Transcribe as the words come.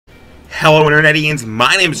Hello Internetians,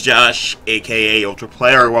 my name is Josh, aka Ultra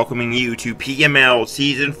Player, welcoming you to PML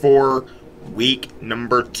Season 4, Week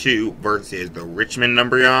number 2 versus the Richmond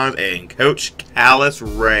Umbreons and Coach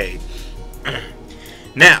Kalasrey.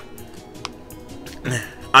 Now,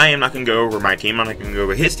 I am not going to go over my team, I'm not going to go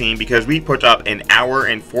over his team because we put up an hour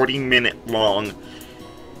and 40-minute long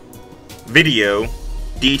video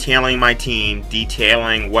detailing my team,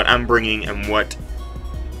 detailing what I'm bringing and what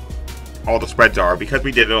all the spreads are, because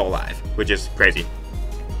we did it all live, which is crazy.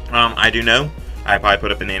 I do know, I probably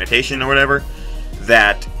put up an annotation or whatever,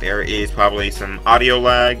 that there is probably some audio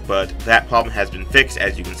lag, but that problem has been fixed,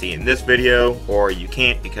 as you can see in this video, or you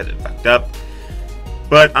can't because it fucked up.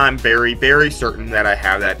 But I'm very, very certain that I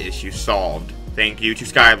have that issue solved. Thank you to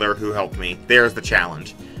Skylar who helped me. There's the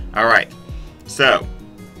challenge. Alright, so,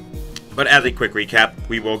 but as a quick recap,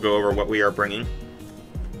 we will go over what we are bringing.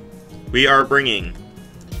 We are bringing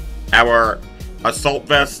our Assault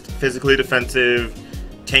Vest, Physically Defensive,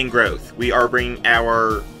 Tangrowth. We are bringing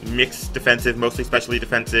our Mixed Defensive, Mostly Specially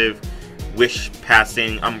Defensive, Wish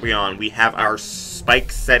Passing Umbreon. We have our Spike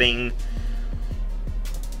Setting,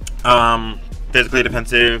 Physically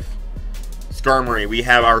Defensive, Skarmory. We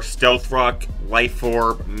have our Stealth Rock, Life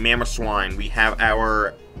Orb, Mamoswine. We have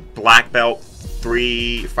our Black Belt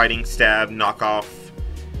 3 Fighting Stab knockoff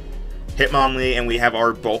Hitmonlee, and we have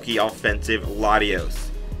our bulky offensive Latios.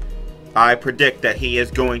 I predict that he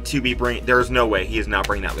is going to be bringing... There's no way he is not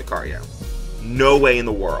bringing out Lucario. No way in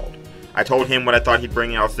the world. I told him what I thought he'd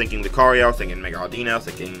bring. I was thinking Lucario, I was thinking Mega Aldino, I was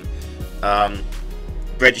thinking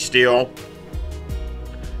Registeel.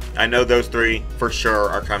 I know those three for sure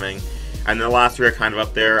are coming. And the last three are kind of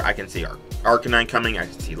up there. I can see Arcanine coming, I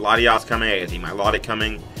can see Latios coming, I can see Milotic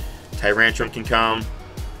coming, Tyrantrum can come.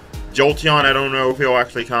 Jolteon, I don't know if he'll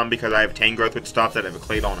actually come because I have Tangrowth, which stops it. I have a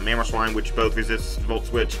Claydol and a Mamoswine, which both resist Volt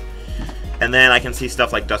Switch. And then I can see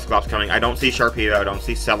stuff like Dusclops coming. I don't see Sharpedo, I don't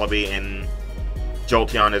see Celebi, and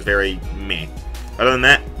Jolteon is very meh. Other than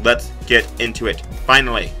that, let's get into it.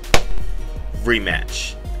 Finally,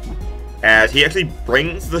 rematch. As he actually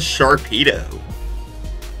brings the Sharpedo.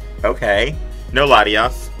 Okay. No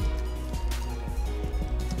Latios.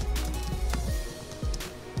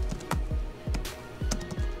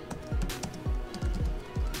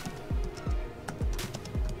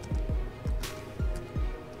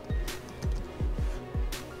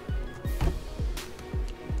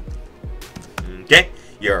 Okay,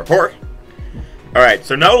 you're a whore. Alright,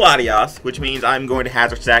 so no Latios, which means I'm going to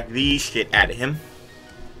Hazard Sack the shit out of him.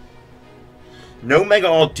 No Mega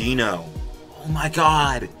Aldino. Oh my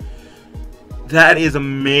god. That is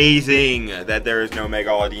amazing that there is no Mega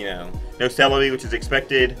Aldino. No Celebi, which is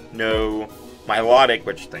expected. No Milotic,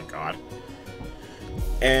 which thank god.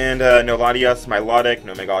 And no Latios, Milotic,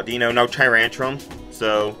 no Mega Aldino, no Tyrantrum.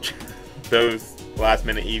 So those last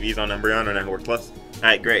minute EVs on Umbreon are now worthless.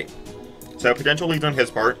 Alright, great. So potential leads on his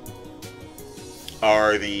part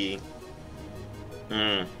are the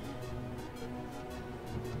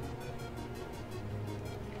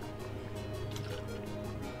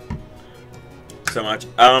so much.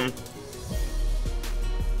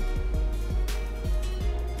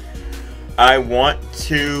 I want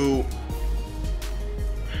to,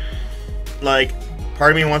 like, part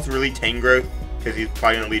of me wants to lead Tangrowth because he's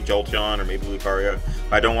probably going to lead Jolteon or maybe Lucario.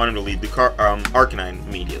 But I don't want him to lead Arcanine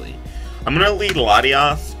immediately. I'm going to lead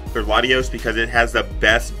Latios because it has the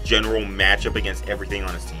best general matchup against everything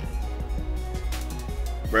on his team.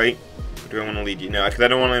 Right? Do I want to lead you? No, because I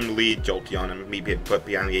don't want him to lead Jolteon and me get put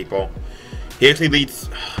behind the 8-ball. He actually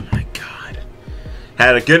leads... Oh my god.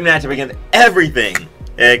 Had a good matchup against everything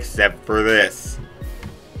except for this.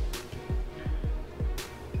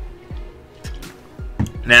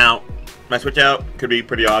 Now, my switch out could be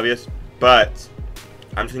pretty obvious, but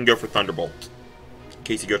I'm just going to go for Thunderbolt in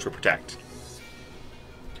case he goes for Protect.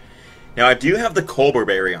 Now, I do have the Colbur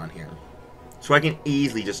Berry on here, so I can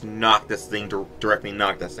easily just knock this thing, directly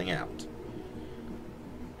knock this thing out.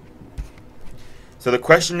 So the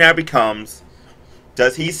question now becomes,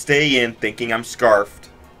 does he stay in thinking I'm Scarfed?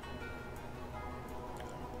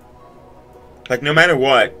 Like, no matter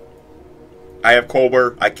what, I have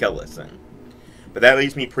Colbur, I kill this thing. But that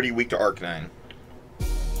leaves me pretty weak to Arcanine.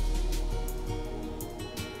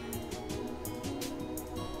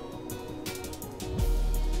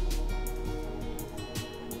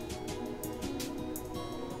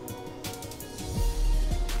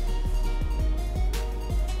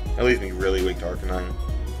 That leaves me really weak to Arcanine.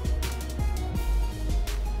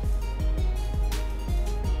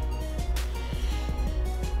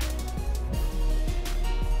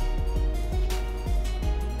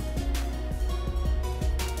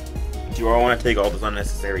 Do I want to take all this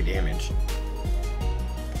unnecessary damage?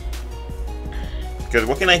 Because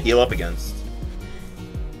what can I heal up against?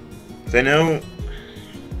 Because I know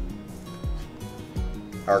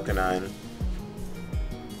Arcanine.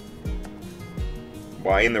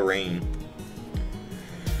 Why in the rain?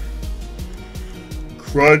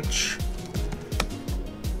 Crunch.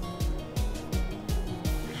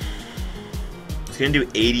 It's gonna do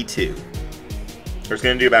 82. Or it's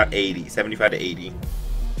gonna do about 80, 75 to 80.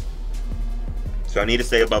 So I need to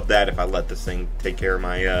stay above that if I let this thing take care of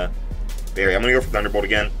my berry. I'm gonna go for Thunderbolt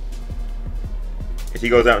again. Because he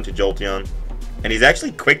goes out into Jolteon. And he's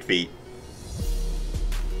actually Quick Feet.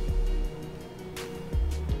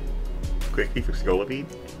 Quick Feet for Scolipede?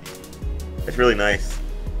 That's really nice.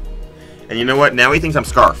 And you know what? Now he thinks I'm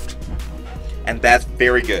Scarfed. And that's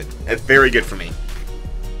very good. That's very good for me.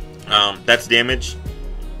 That's damage.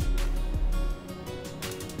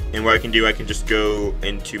 And what I can do, I can just go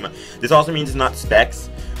into my... This also means it's not Specs,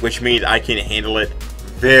 which means I can handle it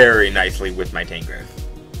very nicely with my Tangrowth.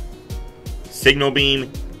 Signal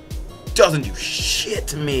Beam doesn't do shit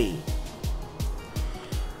to me.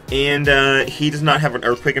 And he does not have an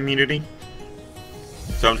Earthquake immunity.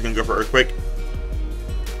 So I'm just going to go for Earthquake.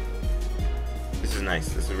 This is nice.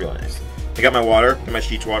 This is really nice. I got my water. Got my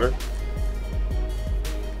Sheets water.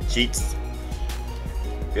 Sheets.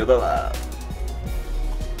 Feel the love.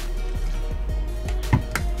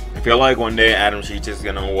 I feel like one day Adam Sheets is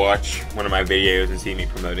going to watch one of my videos and see me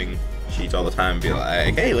promoting Sheets all the time and be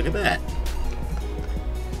like, hey, look at that.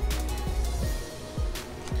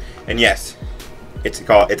 And yes, it's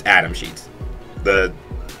Adam Sheets. The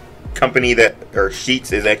company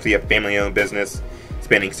Sheets is actually a family-owned business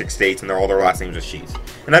spanning 6 states, and all their last names are Sheets.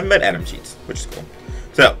 And I've met Adam Sheets, which is cool.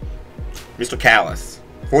 So, Mr. Kalas.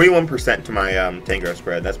 41% to my Tangrowth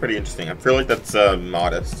spread. That's pretty interesting. I feel like that's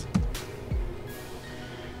modest.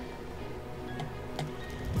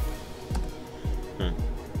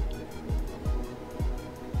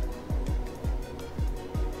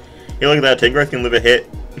 Hey, look at that. Tangrowth can live a hit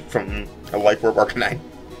from a Life Orb Arcanine.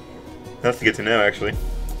 That's good to know, actually.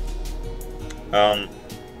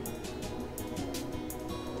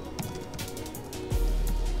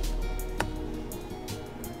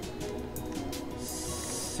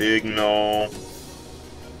 Signal.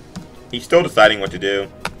 He's still deciding what to do.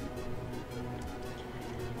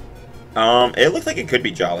 It looks like it could be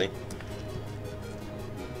Jolly.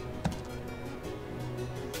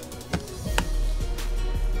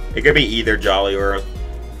 It could be either Jolly or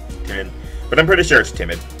Timid. But I'm pretty sure it's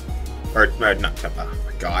Timid. Or, not Timid. Oh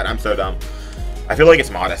my god, I'm so dumb. I feel like it's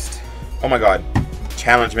Modest. Oh my god.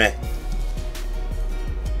 Challenge me.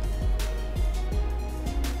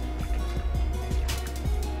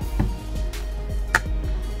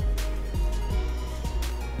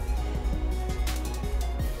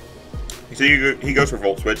 So he goes for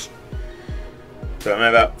Volt Switch. So I'm at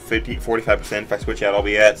about 45%. If I switch out, I'll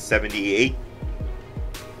be at 78.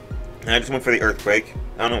 And I just went for the Earthquake.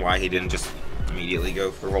 I don't know why he didn't just immediately go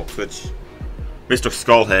for Volt Switch. Mr.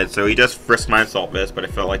 Skullhead, so he does frisk my Assault Vest, but I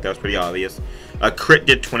felt like that was pretty obvious. A crit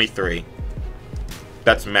did 23.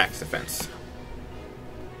 That's max defense.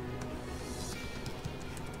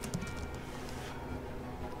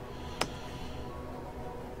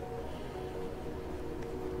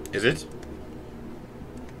 Is it?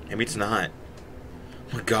 Maybe it's not.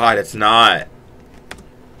 Oh my god, it's not.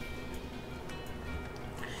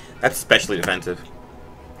 That's especially defensive.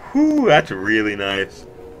 Whew, that's really nice.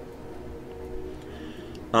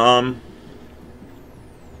 I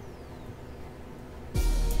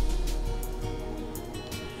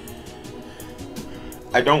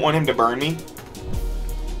don't want him to burn me.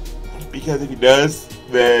 Because if he does,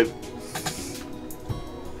 then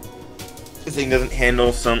this thing doesn't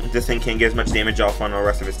handle this thing can't get as much damage off on the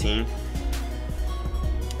rest of his team.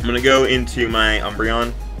 I'm gonna go into my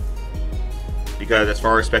Umbreon. Because as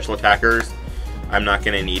far as special attackers, I'm not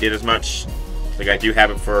going to need it as much. Like, I do have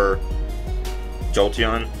it for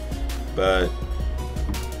Jolteon, but...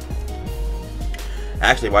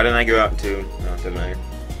 Actually, why didn't I go out to... No, it doesn't matter.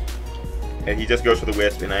 And he just goes for the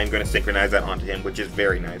Wisp, and I'm going to synchronize that onto him, which is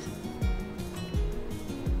very nice.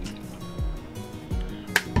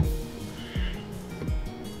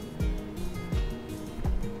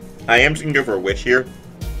 I am just going to go for a Wish here.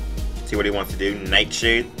 See what he wants to do.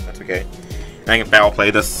 Nightshade. That's okay. And I can foul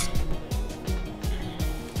play this.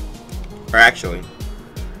 Or actually...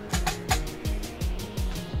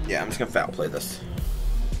 Yeah, I'm just going to foul play this.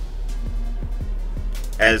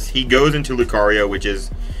 As he goes into Lucario, which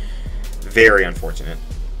is very unfortunate.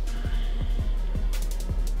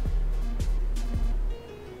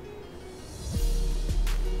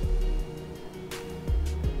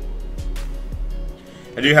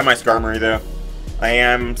 I do have my Skarmory though. I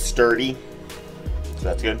am sturdy. So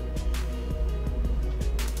that's good.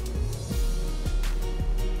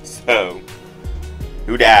 So,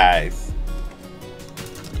 who dies?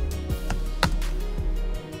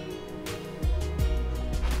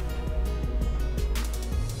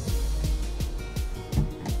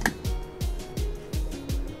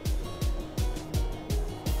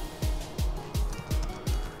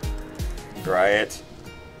 Riot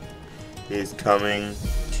is coming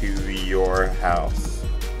to your house.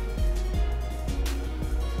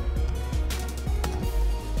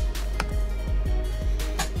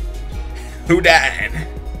 Who died?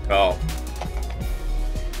 Oh.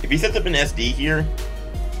 If he sets up an SD here,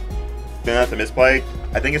 then that's a misplay.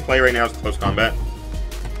 I think his play right now is close combat.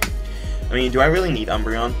 I mean, do I really need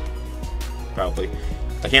Umbreon? Probably.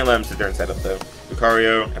 I can't let him sit there and set up though.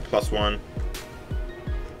 Lucario at +1.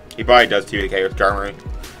 He probably does 2 to KO with Arcanine.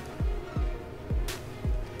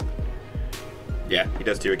 Yeah, he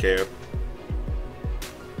does 2 to KO.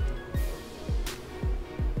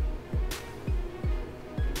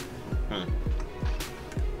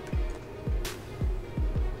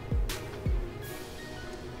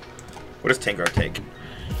 What does Tangrowth take?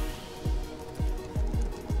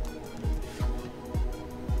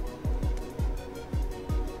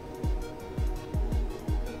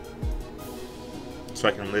 So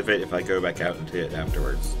I can live it if I go back out into it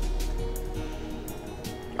afterwards.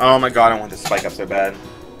 Oh my god, I want this spike up so bad.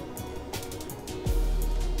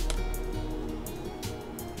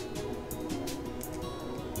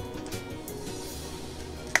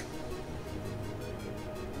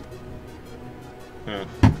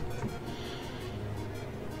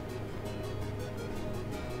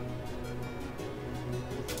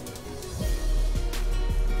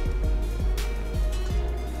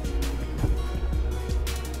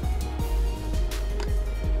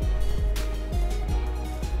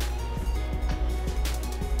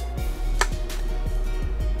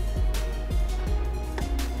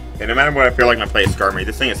 And no matter what I feel like my play is Skarmory,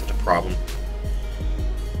 this thing is such a problem.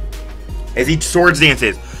 As he Swords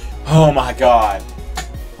Dances. Oh my god.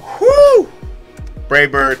 Whoo!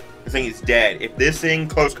 Brave Bird, this thing is dead. If this thing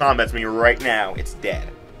close combats me right now, it's dead.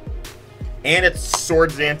 And it's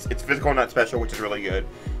Swords Dance, it's physical, not special, which is really good.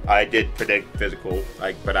 I did predict physical,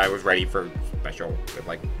 but I was ready for special with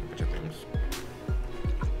like a bunch of things.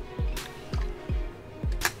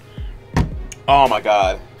 Oh my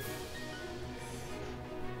god.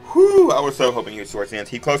 Whew, I was so hoping he would Swords Dance.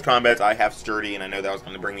 He close combats, I have Sturdy, and I know that was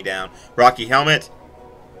going to bring me down. Rocky Helmet.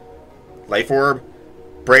 Life Orb.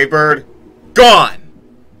 Brave Bird. Gone!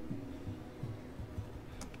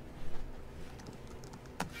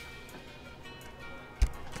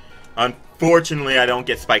 Unfortunately, I don't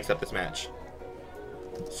get spikes up this match.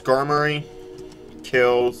 Skarmory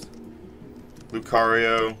kills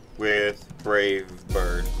Lucario with Brave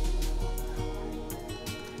Bird.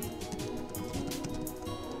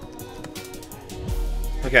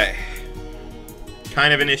 Okay.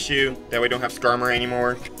 Kind of an issue that we don't have Skarmory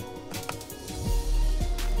anymore.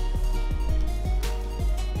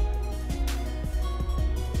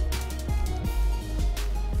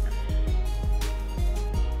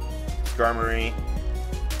 Skarmory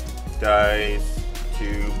dies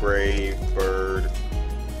to Brave Bird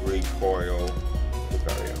Recoil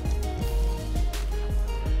Lucario.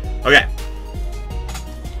 Okay.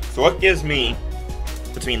 So what gives me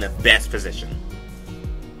between the best position?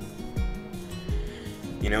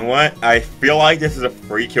 You know what? I feel like this is a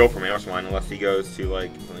free kill for Mamoswine unless he goes to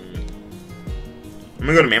like... I'm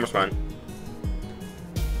gonna go to Mamoswine.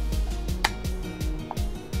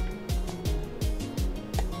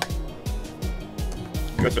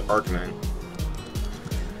 Goes to Arcanine.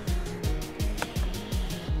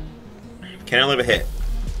 Can I live a hit?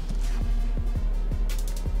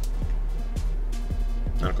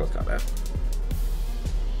 Not a close combat.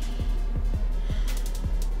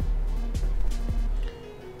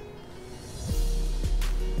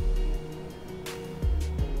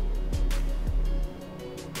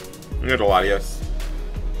 I'm going to Latios.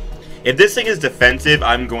 If this thing is defensive,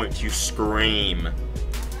 I'm going to scream.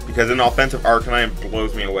 Because an offensive Arcanine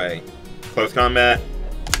blows me away. Close combat.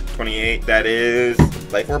 28. That is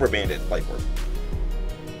Life Orb or Bandit? Life Orb.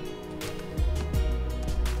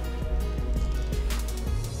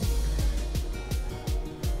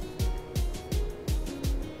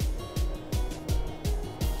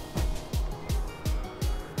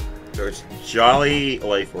 So it's Jolly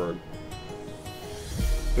Life Orb.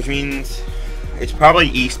 Which means it's probably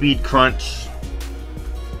E-Speed, Crunch,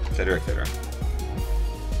 etc., etc.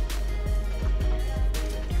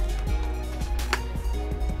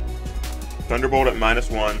 Thunderbolt at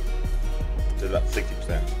 -1 is about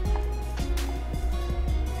 60%.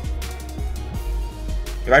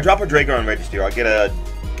 If I drop a Draco on Registeel, I'll get a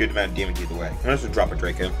good amount of damage either way. I'm gonna just drop a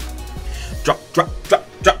Draco. Drop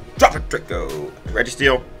a Draco.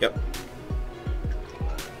 Registeel. Yep.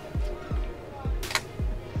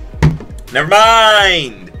 Never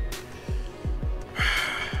mind!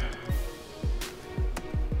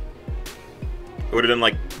 It would have done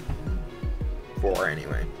like 4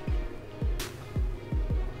 anyway.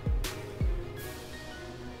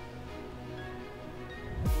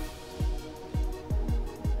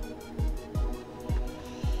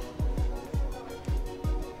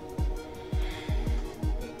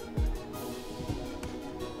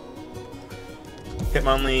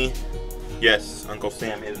 Hitmonlee. Yes, Uncle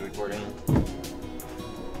Sam is recording.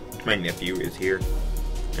 My nephew is here.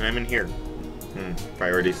 And I'm in here.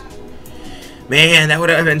 Priorities. Man, that would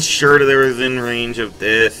have been sure that there was in range of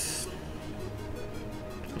this.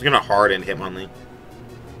 I was gonna hard end Hitmonlee.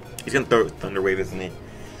 He's gonna throw Thunder Wave, isn't he?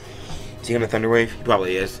 Is he gonna Thunder Wave? He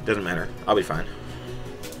probably is. Doesn't matter. I'll be fine.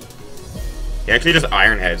 He actually just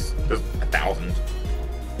Iron Heads. Does 1,000.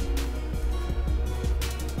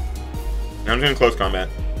 Now I'm just in close combat.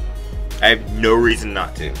 I have no reason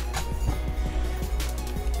not to.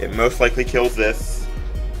 It most likely kills this.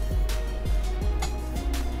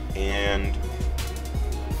 And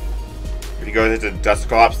if he goes into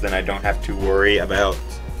Dusclops, then I don't have to worry about...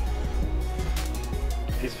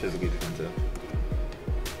 He's physically defensive.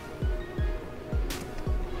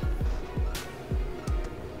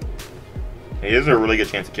 He has a really good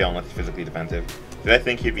chance to kill unless he's physically defensive. Did I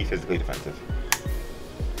think he'd be physically defensive?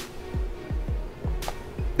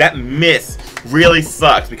 That miss really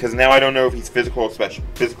sucks because now I don't know if he's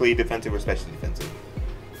physically defensive or specially defensive.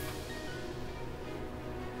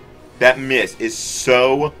 That miss is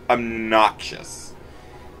so obnoxious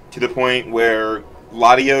to the point where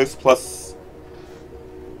Latios plus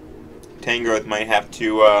Tangrowth might have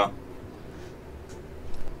to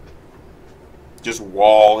just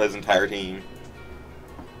wall his entire team.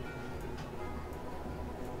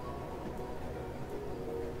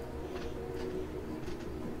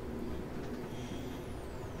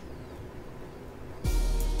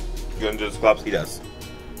 Going to Dusclops, he does.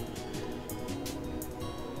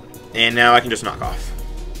 And now I can just knock off.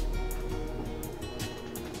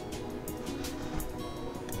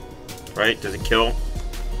 Right? Does it kill?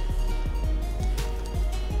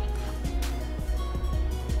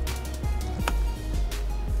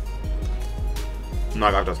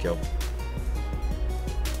 Knock off does kill.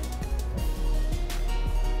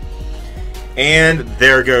 And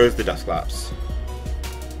there goes the Dusclops.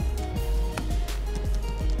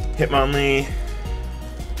 Hitmonlee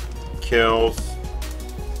kills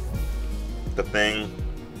the thing.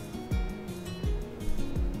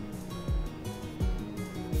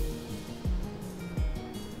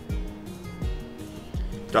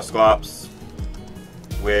 Dusclops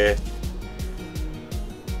with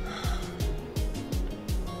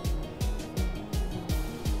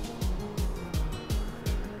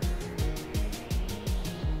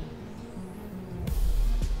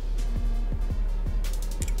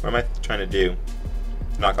what am I trying to do?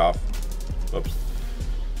 Knock off. Whoops.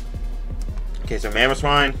 Okay, so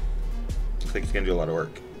Mamoswine. Looks like he's gonna do a lot of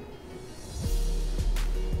work.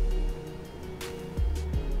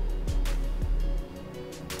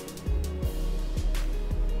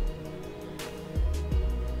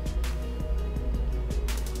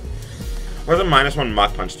 What does a -1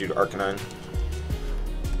 Mach Punch do to Arcanine?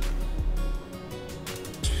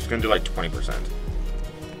 It's gonna do like 20%.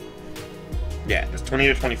 Yeah, it's 20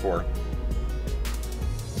 to 24.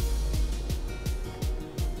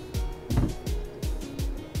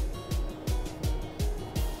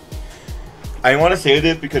 I want to save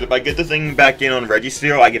this because if I get the thing back in on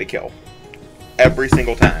Registeel, I get a kill. Every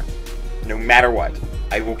single time. No matter what.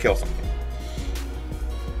 I will kill something.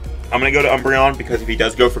 I'm going to go to Umbreon because if he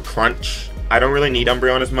does go for Crunch, I don't really need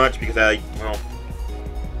Umbreon as much because well...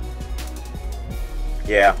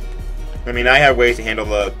 Yeah. I mean, I have ways to handle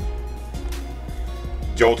the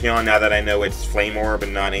Jolteon now that I know it's Flame Orb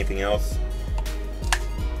and not anything else.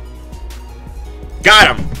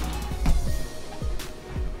 Got him!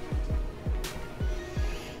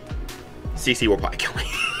 CC will probably kill me.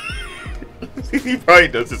 CC probably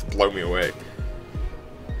does just blow me away.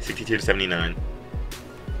 62 to 79.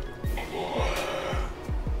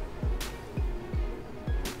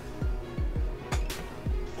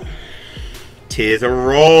 Tis a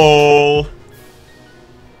roll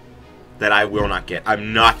that I will not get.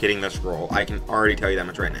 I'm not getting this roll. I can already tell you that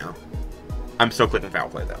much right now. I'm still clicking Foul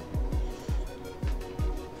Play though.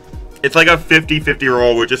 It's like a 50-50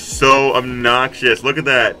 roll, which is so obnoxious. Look at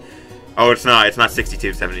that. Oh, it's not. It's not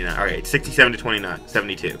 62 to 79. Alright, 67 to 29.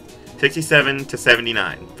 72. 67 to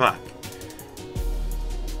 79. Fuck.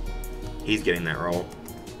 He's getting that roll.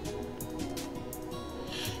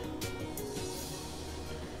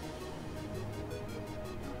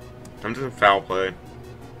 I'm just a foul play.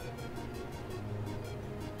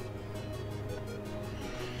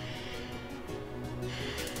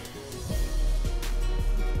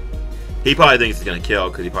 He probably thinks it's gonna kill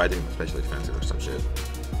because he probably thinks it's especially expensive or some shit.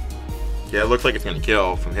 Yeah, it looks like it's gonna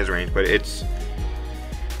kill from his range, but it's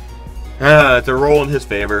a roll in his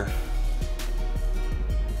favor.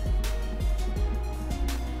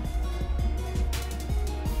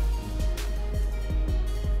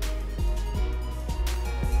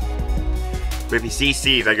 But if he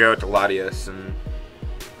CCs, I go to Latios and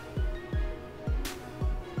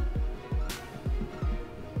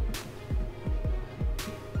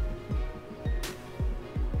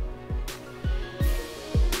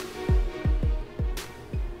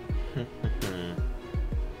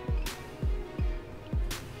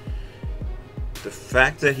the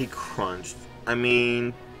fact that he crunched, I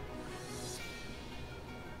mean,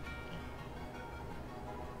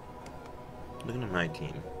 looking at my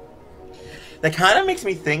team, that kind of makes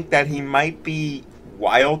me think that he might be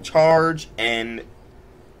Wild Charge and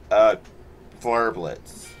Flare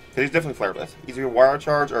Blitz. He's definitely Flare Blitz. He's either Wild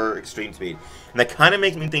Charge or Extreme Speed. And that kind of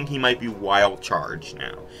makes me think he might be Wild Charge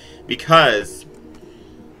now. Because,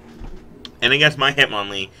 and against my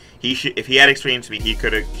Hitmonlee, if he had Extreme Speed, he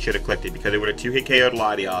should have clicked it. Because it would have 2-hit KO'd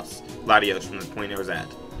Latios from the point it was at.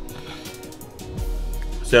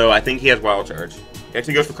 So I think he has Wild Charge. He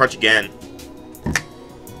actually goes for Crunch again.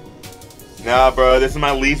 Nah, bro, this is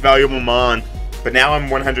my least valuable Mon. But now I'm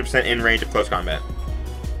 100% in range of close combat.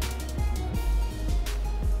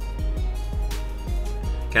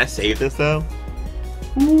 Can I save this, though?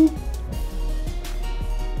 Ooh.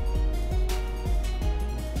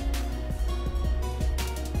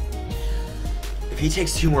 If he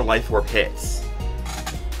takes 2 more Life Orb hits,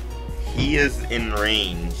 he is in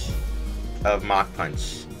range of Mach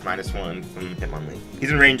Punch. -1 from Hitmonlee. He's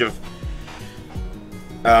in range of...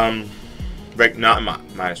 not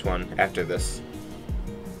 -1 after this.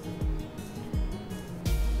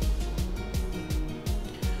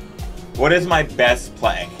 What is my best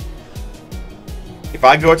play? If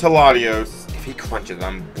I go to Latios, if he crunches,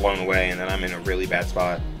 I'm blown away, and then I'm in a really bad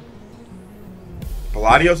spot.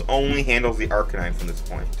 Latios only handles the Arcanine from this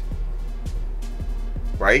point.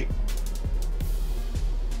 Right?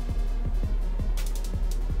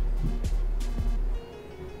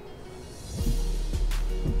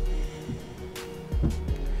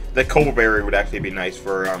 That Cold Berry would actually be nice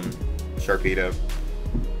for Sharpedo.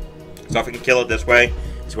 So if I can kill it this way,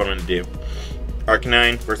 that's what I'm going to do.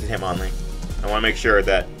 Arcanine versus Hitmonlee. I want to make sure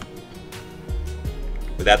that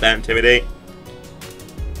without that Intimidate,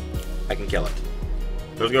 I can kill it.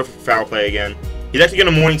 So let's go for Foul Play again. He's actually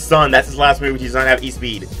going to Morning Sun. That's his last move. He does not have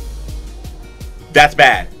E-Speed. That's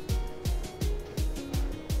bad.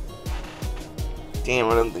 Damn,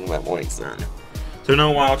 I don't think about Morning Sun. So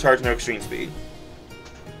no Wild Charge, no Extreme Speed.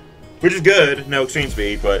 Which is good, no Extreme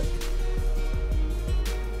Speed, but...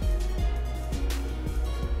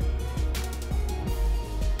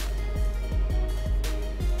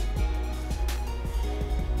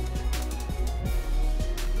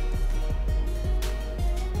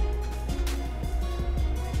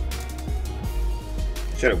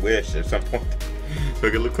 should have wished at some point. So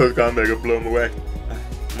I could look close combat, I could blow him away.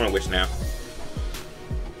 I'm gonna wish now.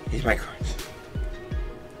 He's my crunch.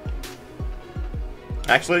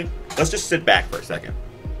 Actually, let's just sit back for a second.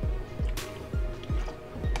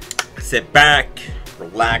 Sit back,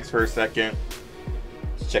 relax for a second.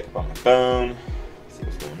 Let's check up on my phone, see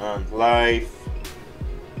what's going on in life.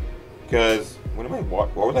 Because what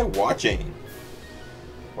was I watching?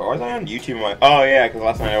 Why was I on YouTube? Oh yeah, because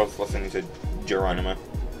last night I was listening to Geronimo.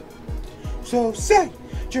 So say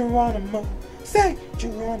Geronimo, say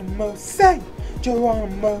Geronimo, say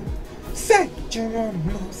Geronimo, say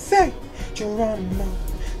Geronimo, say Geronimo,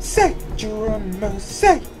 say Geronimo,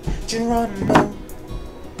 say Geronimo.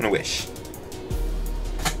 I'm gonna wish.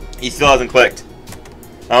 He still hasn't clicked.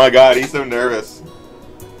 Oh my god, he's so nervous.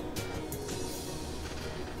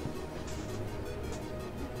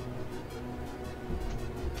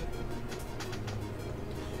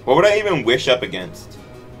 What would I even wish up against?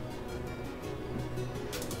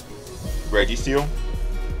 Registeel?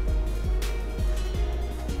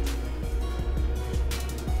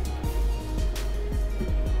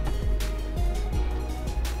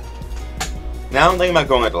 Now I'm thinking about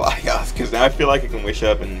going at Latios, because now I feel like I can wish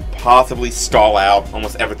up and possibly stall out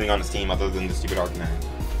almost everything on his team other than the stupid Arcanine.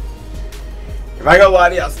 If I go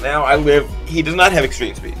Latios now, he does not have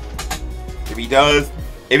Extreme Speed. If he does,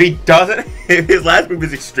 If he doesn't, if his last move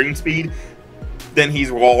is Extreme Speed, then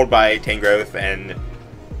he's walled by Tangrowth and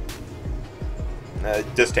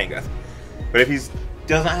just Tangrowth. But if he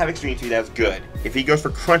does not have Extreme Speed, that's good. If he goes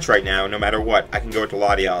for Crunch right now, no matter what, I can go to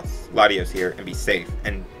Latios here and be safe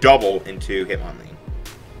and double into Hitmonlee.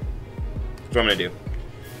 That's what I'm gonna do.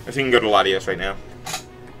 I think we can go to Latios right now.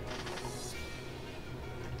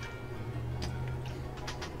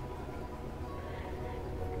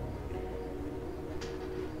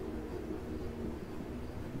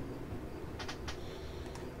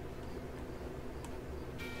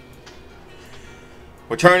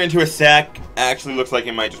 We'll turn into a sack. Actually looks like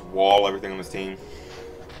it might just wall everything on this team.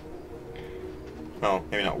 Well,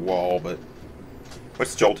 maybe not wall, but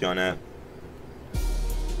what's Jolteon at?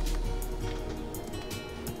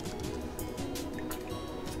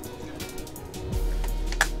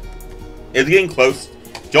 It's getting close.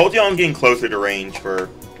 Jolteon's getting closer to range for...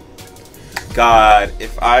 God,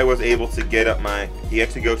 if I was able to get up my... He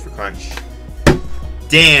actually goes for Crunch.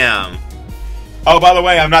 Damn! Oh, by the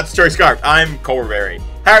way, I'm not Story Scarf. I'm Colberry.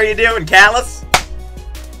 How are you doing, Kalas?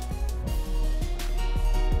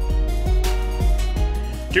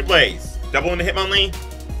 Two plays. Double into Hitmonlee.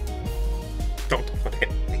 Don't double into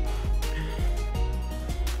Hitmonlee.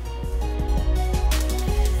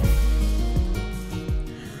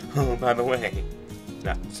 Oh, by the way,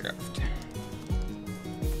 not Scarfed.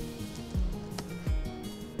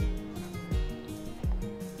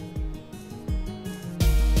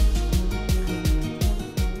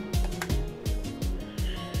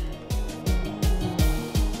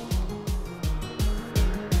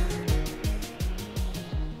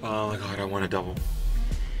 Oh my god, I want a double.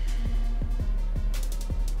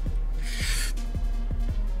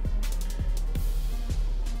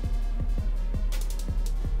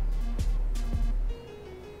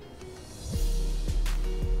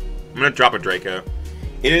 I'm gonna drop a Draco.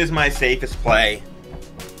 It is my safest play.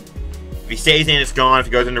 If he stays in, it's gone. If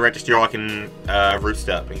he goes into Registeel, I can roost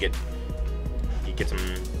up and get some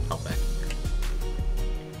health back.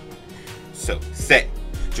 So, say,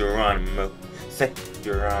 Geronimo. Say,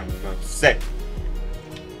 Geronimo. Say.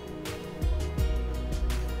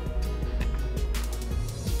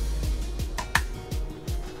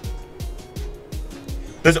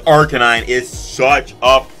 This Arcanine is such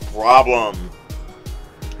a problem.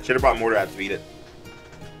 Should have brought Mortar to beat it.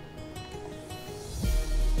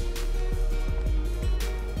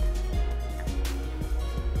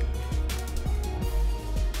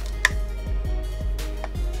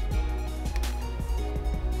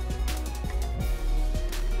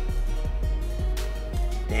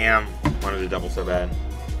 Damn, wanted to double so bad.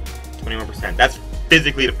 21%. That's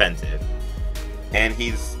physically defensive. And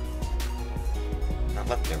he's not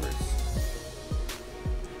leftovers.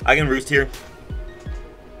 I can roost here.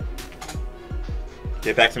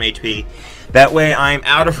 Get back some HP. That way I'm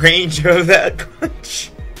out of range of that punch.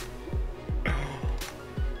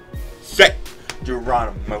 Set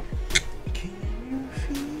Geronimo.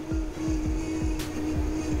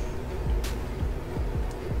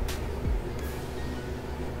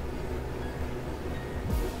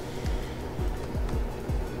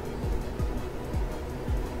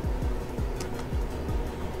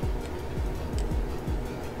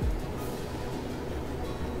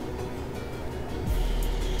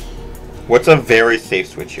 What's a very safe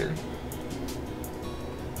switch here?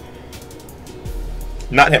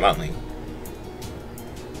 Not Hitmonlee.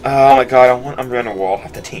 Oh my god, I'm running a wall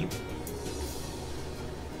off the team.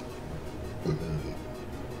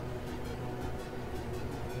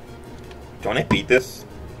 Don't I beat this?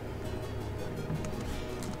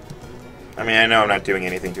 I mean, I know I'm not doing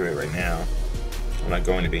anything to it right now. I'm not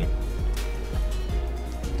going to be.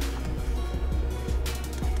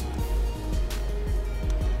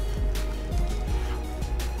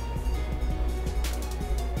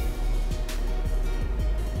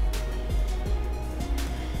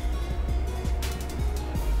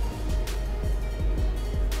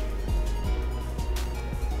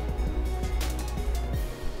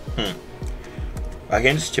 I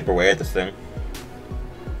can just chip away at this thing.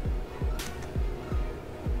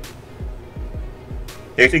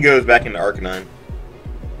 It actually goes back into Arcanine.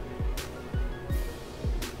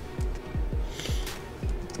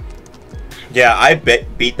 Yeah, I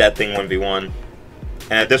beat that thing 1v1.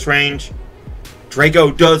 And at this range,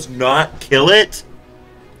 Draco does not kill it.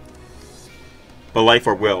 But Life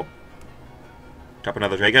Orb will. Drop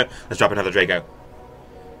another Draco? Let's drop another Draco.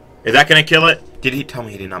 Is that gonna kill it? Did he tell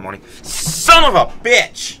me he did not, Morning? Son of a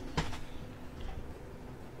bitch!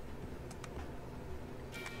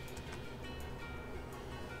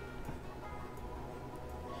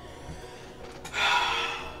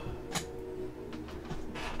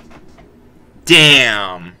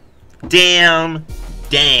 Damn. Damn.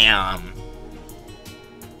 Damn.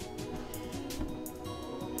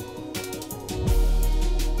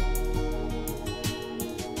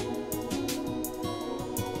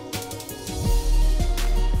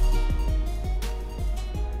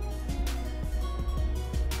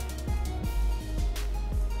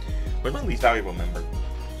 What's my least valuable member?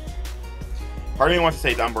 Part of me wants to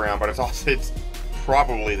say it's Umbreon, but it's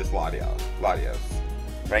probably this Latios.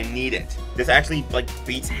 But I need it. This actually like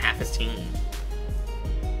beats half his team.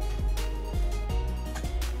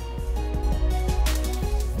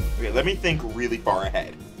 Okay, let me think really far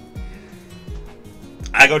ahead.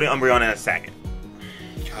 I go to Umbreon in a second.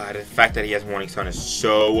 God, the fact that he has Morning Sun is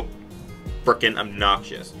so freaking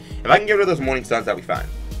obnoxious. If I can get rid of those Morning Suns, that'll be fine.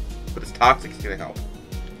 But this Toxic is gonna help.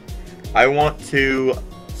 I want to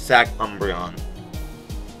sack Umbreon.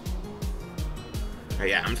 Oh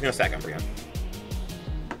yeah, I'm just gonna sack Umbreon.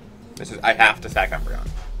 I have to sack Umbreon.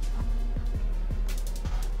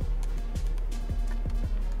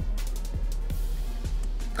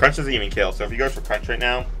 Crunch doesn't even kill, so if he goes for Crunch right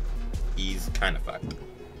now, he's kind of fucked.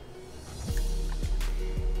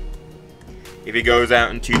 If he goes out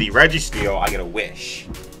into the Registeel, I get a Wish.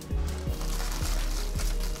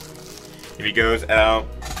 If he goes out...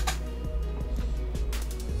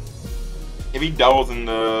 If he doubles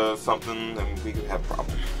into something, then we could have a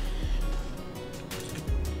problem.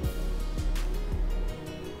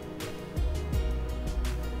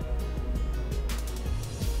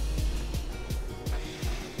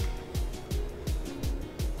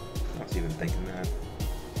 I was even thinking that.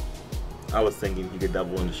 I was thinking he could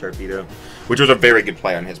double into Sharpedo, which was a very good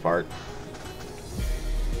play on his part.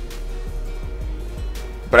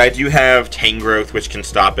 But I do have Tangrowth, which can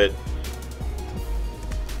stop it.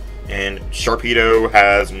 And Sharpedo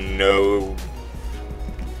has no...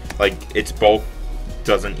 Like, its bulk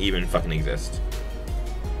doesn't even fucking exist.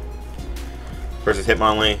 Versus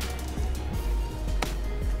Hitmonlee.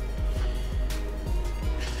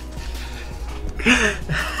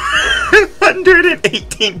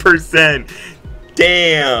 $118%!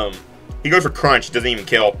 Damn! He goes for Crunch, doesn't even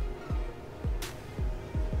kill.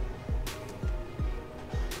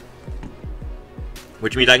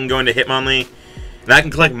 Which means I can go into Hitmonlee. And I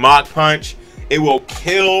can collect Mach Punch. It will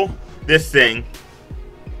kill this thing.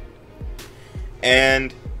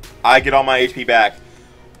 And I get all my HP back.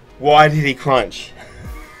 Why did he Crunch?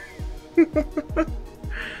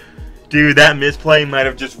 Dude, that misplay might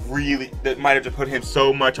have just really... That might have just put him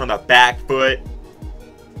so much on the back foot.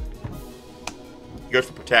 He goes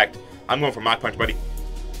for Protect. I'm going for Mach Punch, buddy.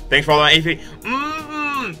 Thanks for all my HP.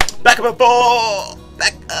 Back up at full!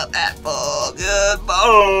 Back up at full.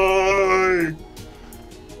 Goodbye!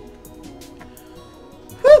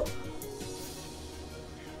 Woo!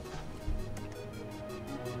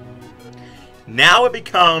 Now it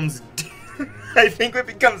becomes... I think it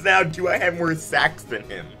becomes now, do I have more sacks than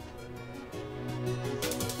him?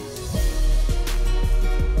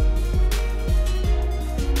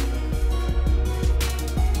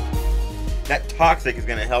 That Toxic is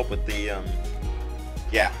going to help with the,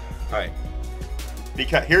 yeah, alright.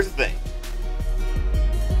 Because, here's the thing.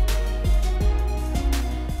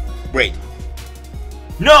 Wait.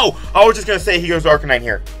 No! I was just going to say he goes Arcanine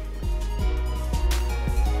here.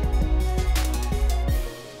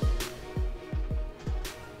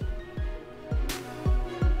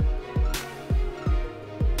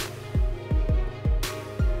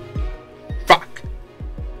 Fuck.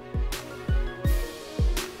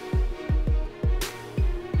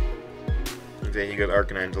 Okay, he goes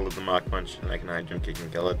Arcanine to live the Mach Punch, and I can hide Jump Kick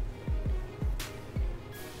and kill it.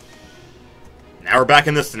 Now we're back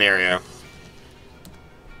in this scenario.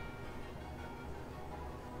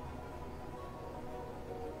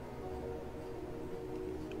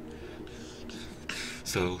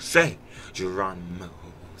 So say, Geronimo,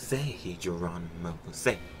 say, Geronimo,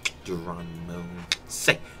 say, Geronimo,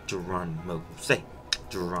 say, Geronimo, say,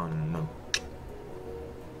 Geronimo.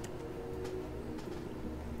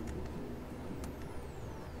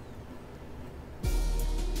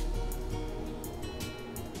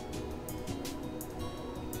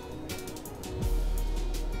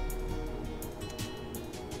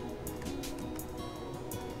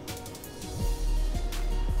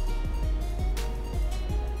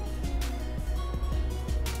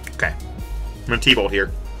 Okay, I'm gonna T-Bolt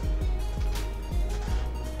here.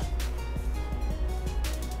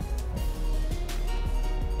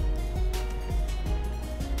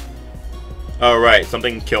 Oh right,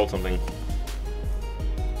 something killed something.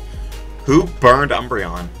 Who burned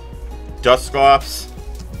Umbreon? Dusclops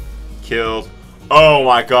killed. Oh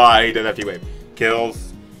my god, he did that T-Wave.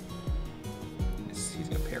 Kills. He's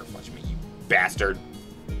gonna Paralyze me, you bastard.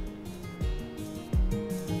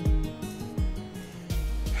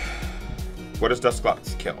 What does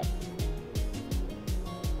Dusclops kill?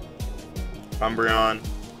 Umbreon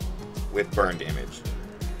with burn damage.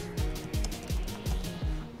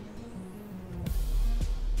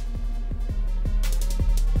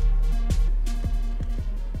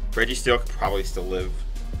 Registeel could probably still live.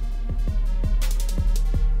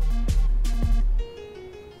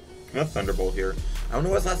 I'm gonna Thunderbolt here. I don't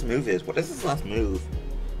know what his last move is. What is his last move?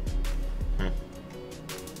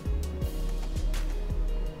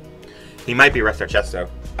 He might be Rest Our Chest though.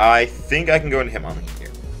 I think I can go into Hitmonlee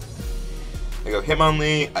here. I go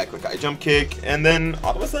Hitmonlee, I click I Jump Kick, and then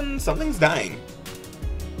all of a sudden something's dying.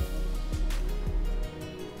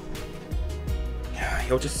 Yeah,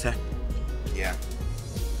 he'll just set. Yeah.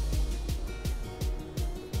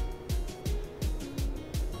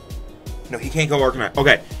 No, he can't go Arcanine.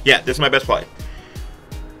 Okay, yeah, this is my best play.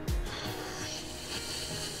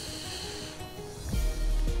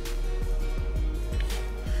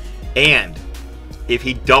 And if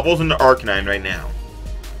he doubles into Arcanine right now.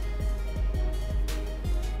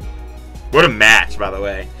 What a match, by the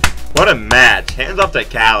way. What a match. Hands off to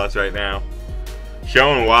Kalas right now.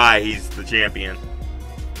 Showing why he's the champion.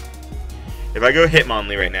 If I go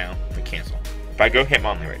Hitmonlee right now, I cancel. If I go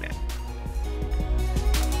Hitmonlee right now.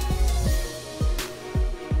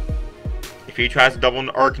 If he tries to double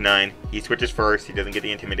into Arcanine, he switches first, he doesn't get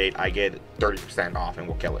the Intimidate, I get 30% off and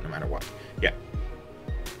we'll kill it no matter what. Yeah.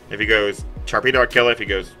 If he goes Sharpedo, I'll kill it. If he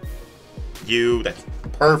goes you, that's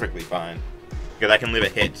perfectly fine. Because I can live a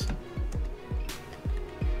hit.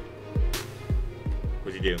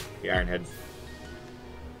 What's he do? The Iron Heads.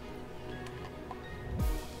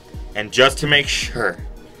 And just to make sure,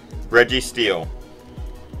 Registeel.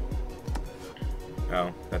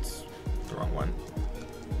 Oh, that's the wrong one.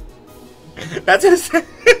 That's just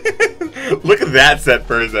look at that set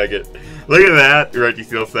for a second. Look at that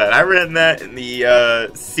Registeel set. I ran that in the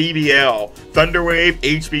CBL. Thunderwave,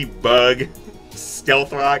 HB Bug,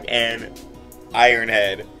 Stealth Rock, and Iron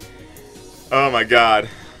Head. Oh my god.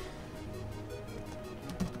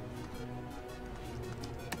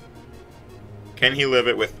 Can he live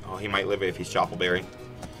it with... Oh, he might live it if he's Choppleberry.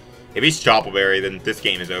 If he's Choppleberry, then this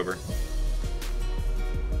game is over.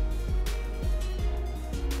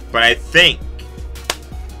 But I think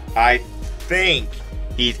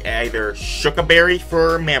he's either Shookaberry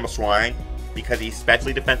for Mamoswine, because he's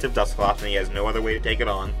specially defensive Dusclops and he has no other way to take it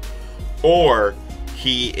on, or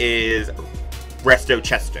he is Resto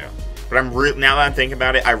Chesto. But I'm now that I'm thinking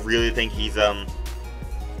about it, I really think he's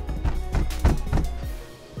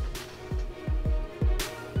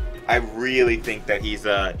I really think that he's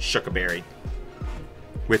Shookaberry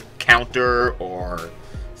with counter or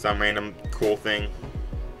some random cool thing.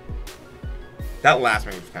 That last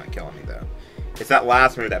move is kind of killing me, though. It's that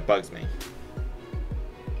last move that bugs me.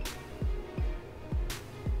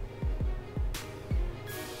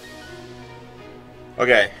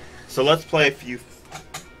 Okay, so let's play a few...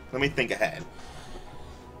 Let me think ahead.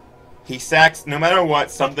 He sacks... No matter what,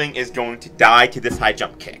 something is going to die to this high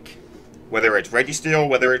jump kick. Whether it's Registeel,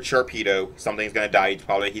 whether it's Sharpedo, something's going to die. He's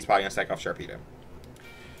probably going to sack off Sharpedo.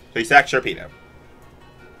 So he sacks Sharpedo.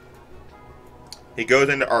 He goes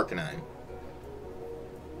into Arcanine.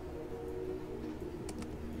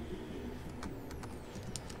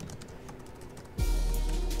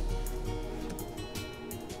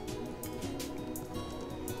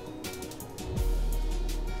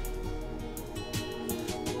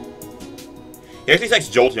 He actually sacks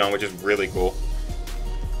Jolteon, which is really cool.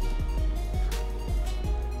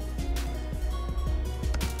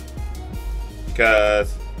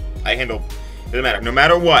 Because I handle... Doesn't matter. No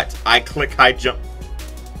matter what, I click high jump.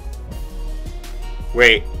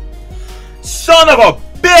 Wait. Son of a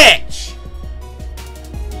bitch!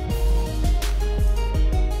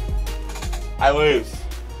 I lose.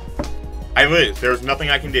 I lose. There's nothing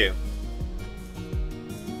I can do.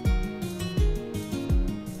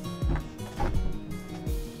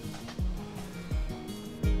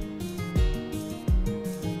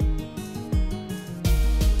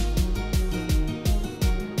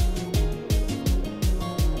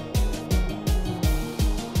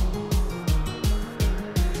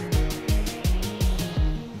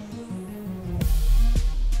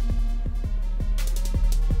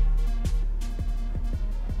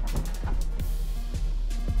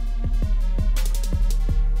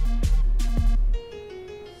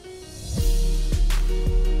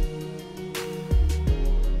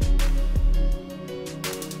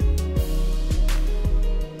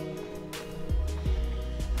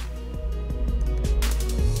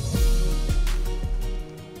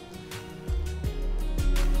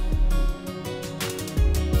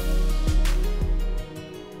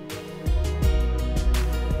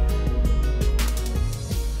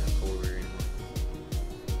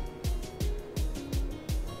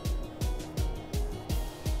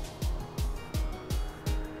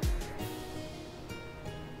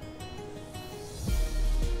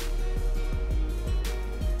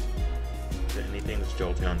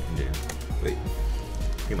 Jolteon can do. Wait,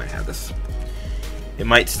 we might have this. It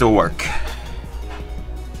might still work.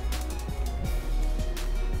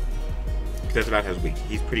 Because that's about how weak.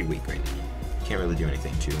 He's pretty weak right now. Can't really do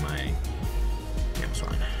anything to my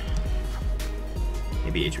Mamoswine.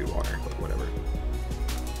 Maybe HV Water, but whatever.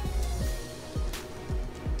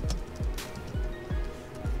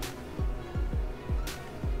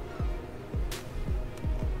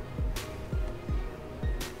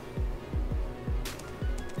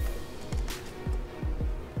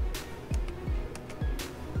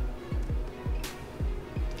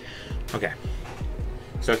 Okay,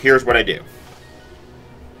 so here's what I do.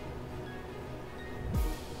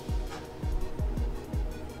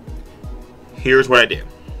 Here's what I do.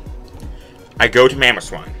 I go to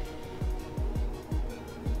Mamoswine.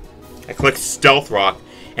 I click Stealth Rock,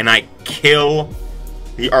 and I kill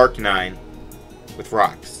the Arcanine with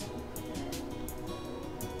rocks.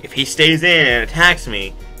 If he stays in and attacks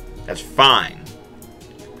me, that's fine.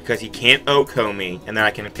 Because he can't OHKO me, and then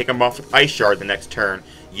I can pick him off with Ice Shard the next turn.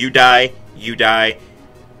 You die,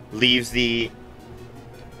 leaves the...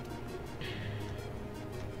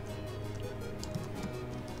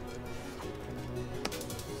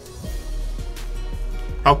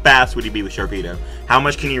 How fast would he be with Sharpedo? How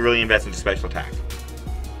much can you really invest into special attack?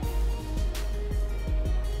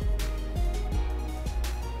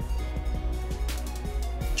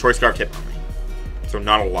 Choice Scarf hit on me. So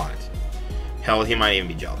not a lot. Hell, he might even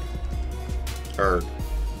be jelly. Or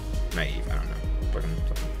naive, I don't know. But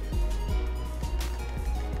something.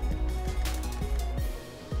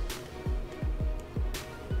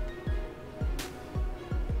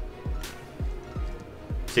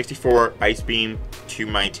 $64 Ice Beam to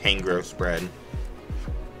my Tangrowth spread.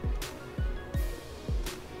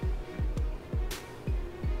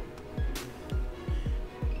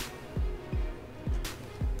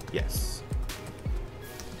 Yes.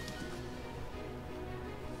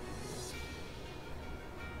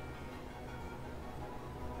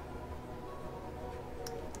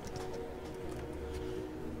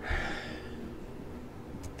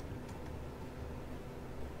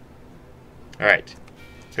 Alright.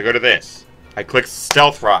 So go to this. I click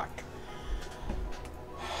Stealth Rock.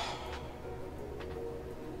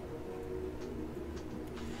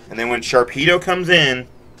 And then when Sharpedo comes in,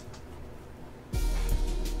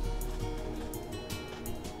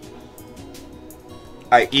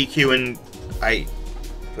 I EQ and do I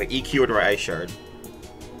EQ or do I Ice Shard?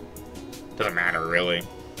 Doesn't matter really.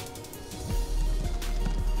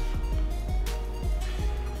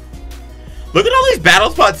 Look at all these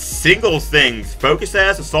Battle Spot singles things. Focus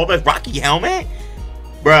Sash, Assault Vest, Rocky Helmet?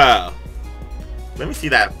 Bro. Let me see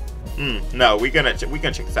that. No, we're gonna check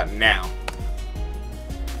this out now.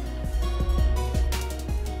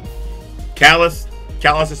 Kalas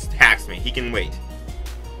just hacks me. He can wait.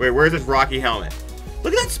 Wait, where's this Rocky Helmet?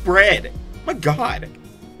 Look at that spread. My god.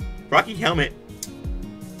 Rocky Helmet.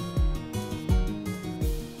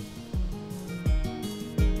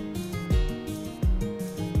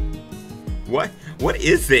 What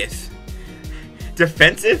is this?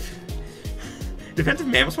 Defensive? Defensive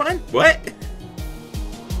Mamoswine? What?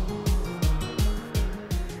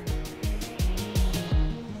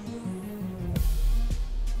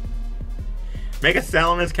 Mega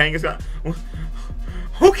Salamis, Kangaskhan.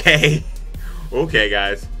 Okay. Okay,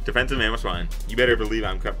 guys. Defensive Mamoswine. You better believe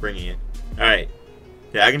I'm bringing it. Alright.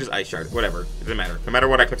 Yeah, I can just Ice Shard. Whatever. It doesn't matter. No matter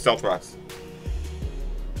what, I click Stealth Rocks.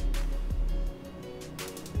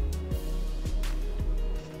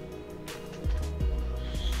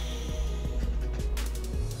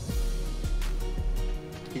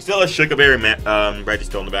 He still has Sugar Berry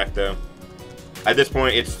Registill in the back, though. At this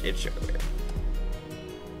point, it's Sugar Berry.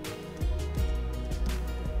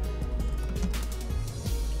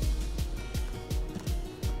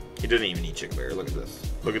 He doesn't even need Sugar Berry. Look at this.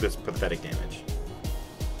 Look at this pathetic damage.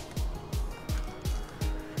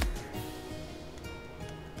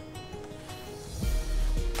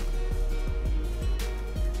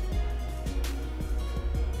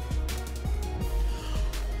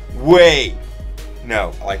 Wait!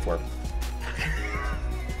 No, Life Orb.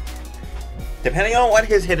 Depending on what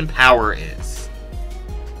his hidden power is.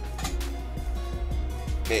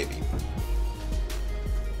 Maybe.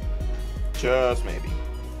 Just maybe.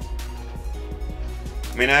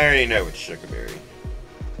 I mean, I already know it's Sugar Berry.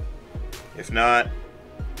 If not,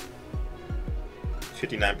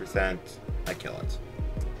 59%, I kill it.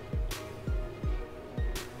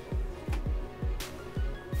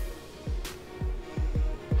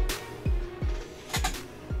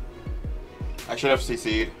 I should have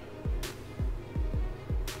CC'd.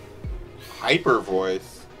 Hyper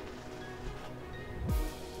Voice.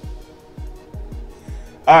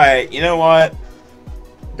 Alright, you know what?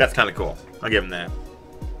 That's kind of cool. I'll give him that.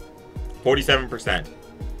 47%.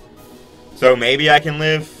 So maybe I can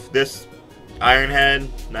live this Iron Head.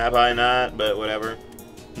 Nah, probably not, but whatever.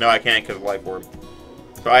 No, I can't because of Life Orb.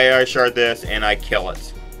 So I shard this and I kill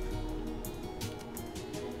it.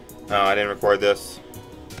 Oh, I didn't record this.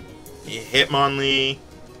 Hitmonlee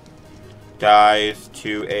dies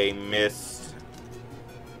to a miss.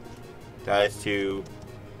 Dies to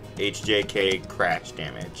HJK crash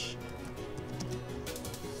damage.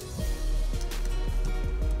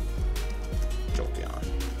 Jolteon.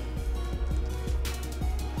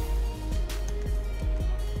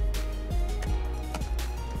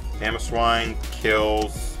 Mamoswine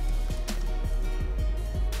kills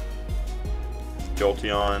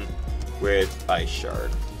Jolteon with Ice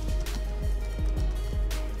Shard.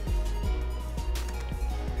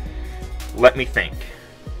 Let me think.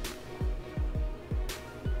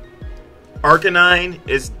 Arcanine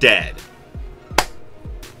is dead.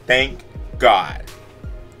 Thank God.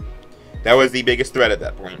 That was the biggest threat at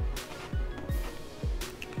that point.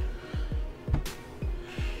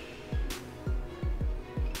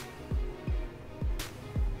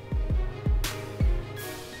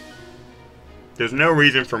 There's no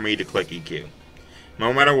reason for me to click EQ.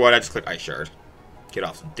 No matter what, I just click Ice Shard. Get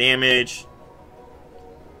off some damage.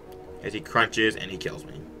 As he crunches and he kills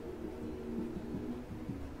me.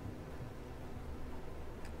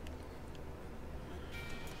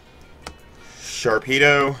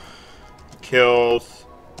 Sharpedo kills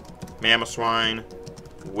Mamoswine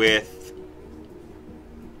with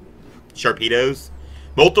Sharpedos.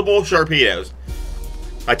 Multiple Sharpedos.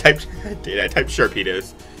 I typed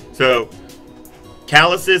Sharpedos. So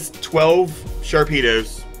Kalas's 12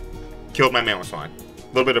 Sharpedos killed my Mamoswine. A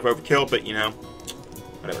little bit of overkill, but you know,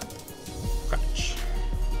 whatever. Crunch.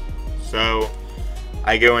 So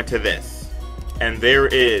I go into this. And there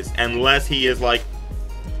is, unless he is like,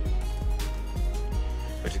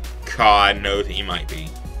 which God knows he might be.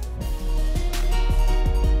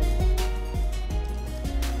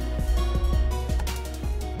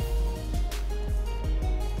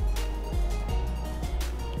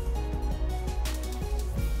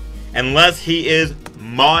 Unless he is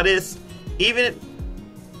modest,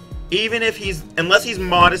 unless he's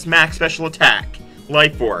modest max special attack,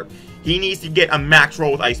 Life Orb, he needs to get a max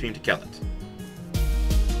roll with Ice Beam to kill it.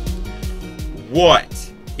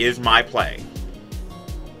 What is my play?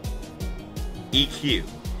 EQ.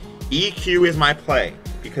 EQ is my play.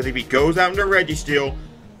 Because if he goes out into Registeel,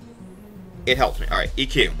 it helps me. Alright,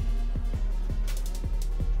 EQ.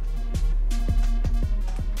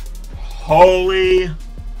 Holy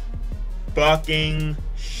fucking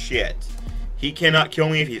shit. He cannot kill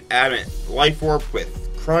me if he's adamant. Life Orb with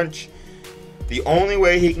Crunch. The only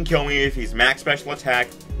way he can kill me is if he's max special attack,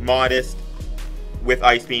 modest, with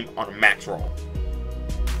Ice Beam on a max roll.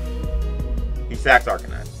 He sacks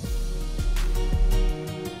Arcanine.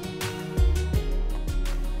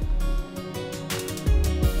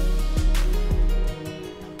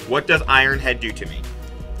 What does Iron Head do to me?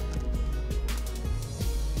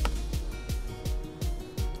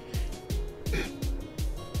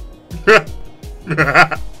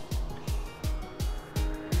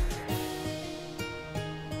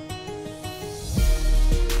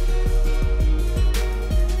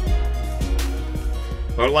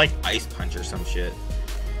 Or like Ice Punch or some shit.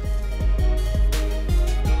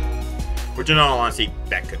 Which in all honesty,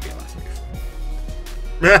 that could be a last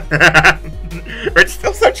move. It's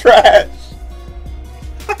still so trash.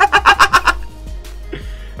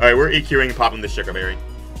 Alright, we're EQing and popping the Sugar Berry.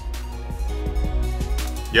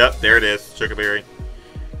 Yep, there it is. Sugar Berry.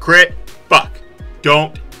 Crit. Fuck.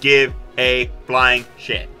 Don't give a flying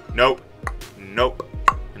shit. Nope. Nope.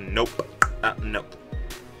 Nope. Nope.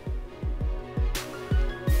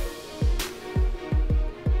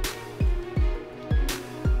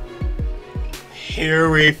 Here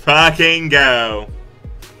we fucking go.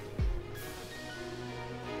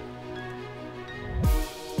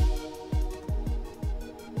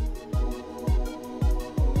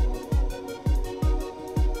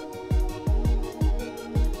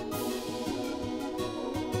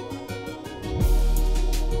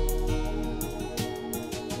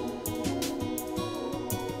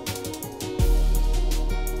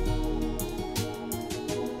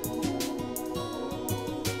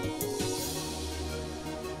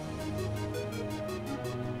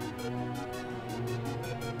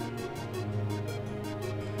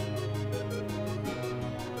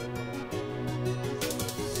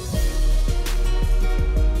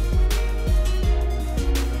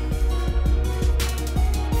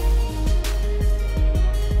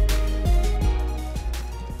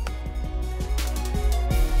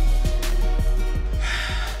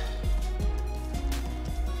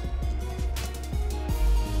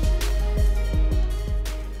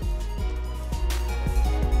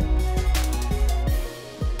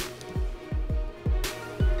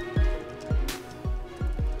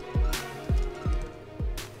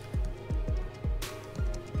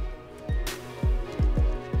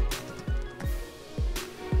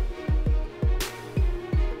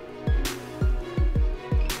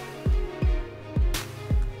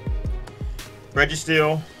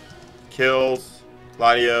 Registeel kills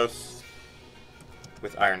Latios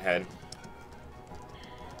with Iron Head.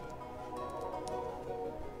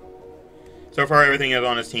 So far, everything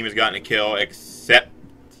on his team has gotten a kill except...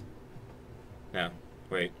 No,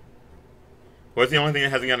 wait. What's the only thing that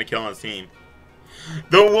hasn't gotten a kill on his team?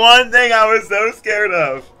 The one thing I was so scared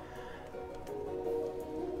of!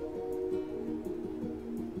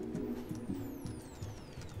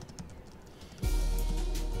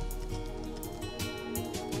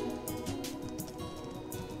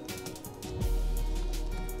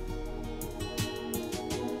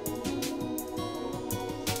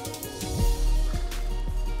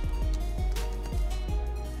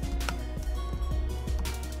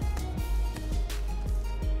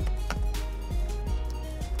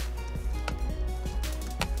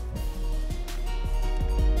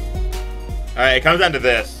 Alright, it comes down to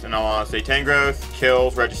this, in all honesty. Tangrowth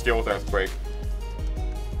kills Registeel with Earthquake.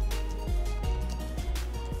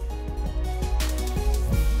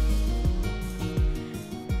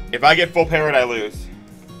 If I get full parried, I lose.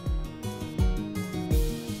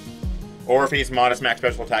 Or if he's modest max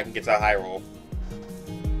special attack and gets a high roll.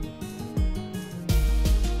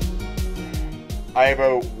 I have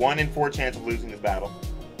a 1 in 4 chance of losing this battle.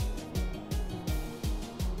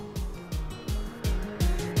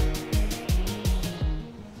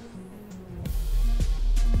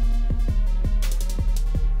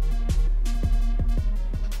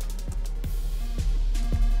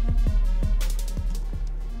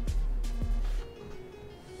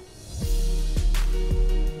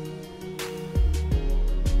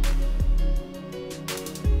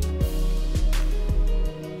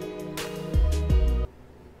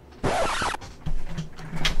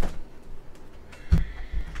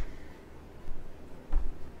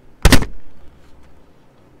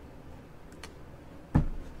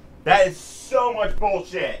 That is so much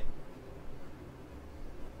bullshit.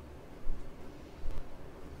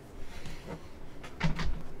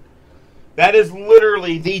 That is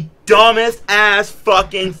literally the dumbest ass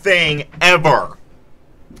fucking thing ever.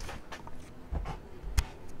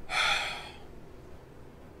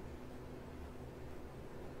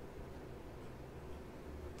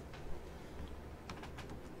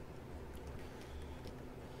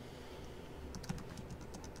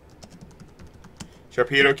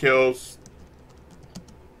 Torpedo kills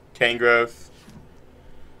Tangrowth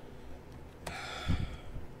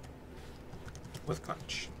with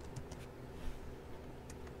Crunch.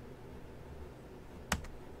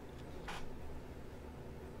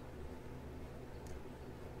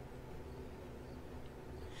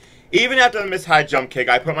 Even after the missed high jump kick,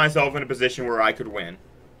 I put myself in a position where I could win.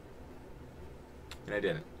 And I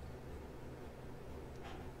didn't.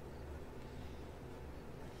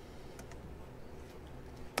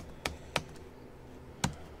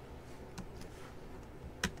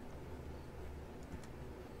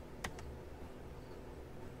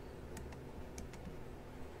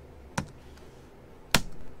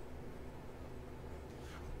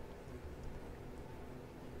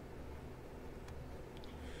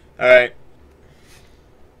 Alright.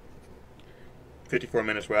 54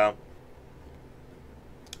 minutes, wow.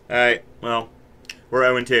 Alright, well, we're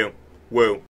 0-2. Woo.